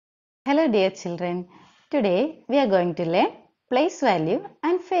Hello dear children. Today we are going to learn place value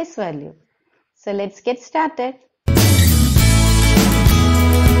and face value. So let's get started.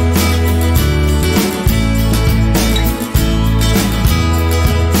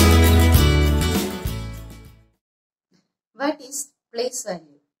 What is place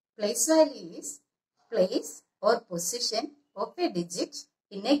value? Place value is place or position of a digit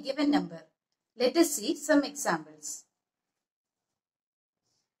in a given number. Let us see some examples.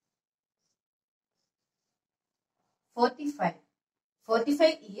 45.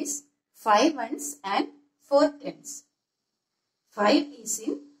 45 is 5 ones and 4 tens. 5 is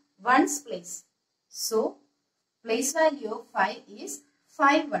in ones place. So, place value of 5 is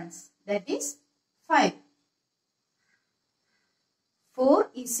 5 ones. That is 5. 4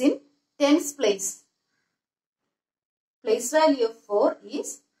 is in tens place. Place value of 4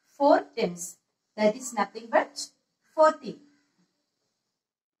 is 4 tens. That is nothing but 40.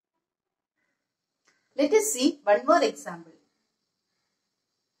 Let us see one more example.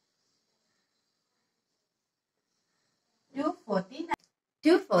 249.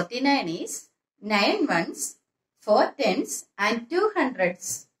 249 is 9 ones, 4 tens and 2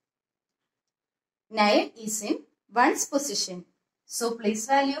 hundreds. 9 is in ones position. So, place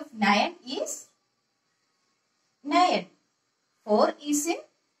value of 9 is 9. 4 is in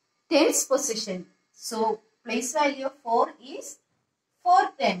tens position. So, place value of 4 is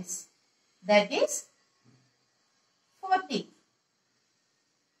 4 tens. That is 40.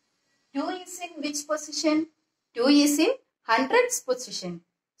 2 is in which position? 2 is in hundreds position.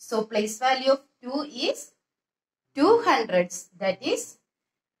 So, place value of 2 is 2 hundreds. That is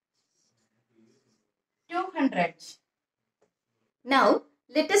 200. Now,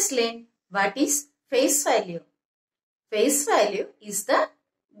 let us learn what is face value. Face value is the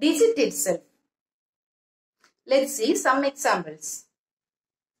digit itself. Let's see some examples.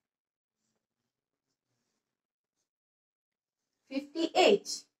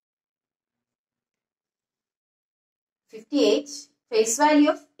 58. 58, face value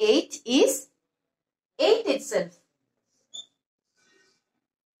of 8 is 8 itself.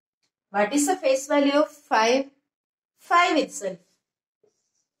 What is the face value of 5? 5 itself.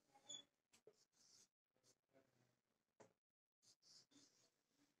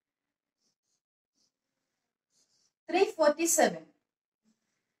 347.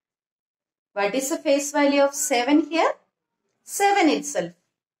 What is the face value of 7 here? 7 itself.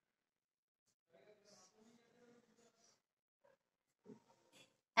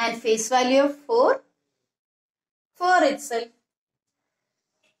 And face value of 4? 4 itself.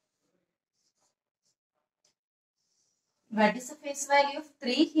 What is the face value of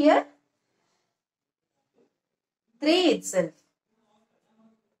 3 here? 3 itself.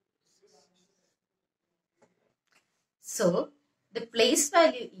 So, the place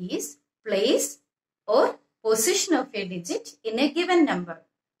value is place or position of a digit in a given number.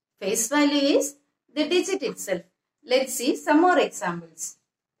 Face value is the digit itself. Let's see some more examples.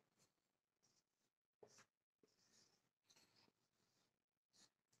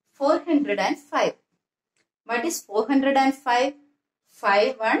 405. What is 405?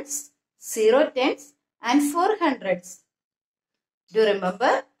 5 ones, 0 tens and 4 hundreds. Do you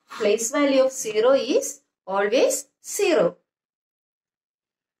remember? Place value of 0 is always 0.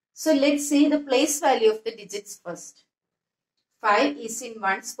 So, let's see the place value of the digits first. 5 is in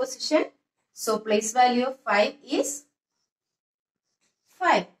ones position. So, place value of 5 is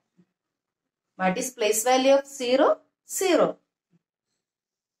 5. What is place value of 0? 0.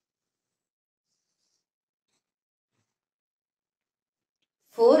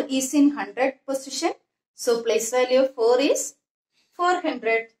 4 is in 100 position. So, place value of 4 is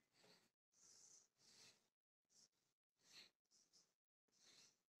 400.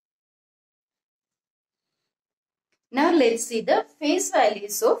 Now, let's see the face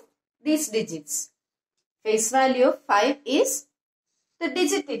values of these digits. Face value of 5 is the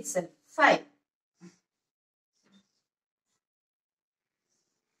digit itself, 5.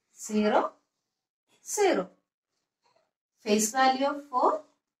 0, 0. Face value of 4,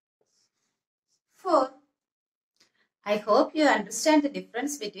 4. I hope you understand the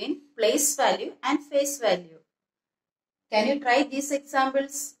difference between place value and face value. Can you try these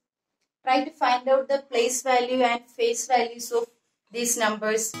examples? Try to find out the place value and face values of these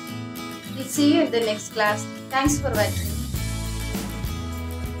numbers. We'll see you in the next class. Thanks for watching.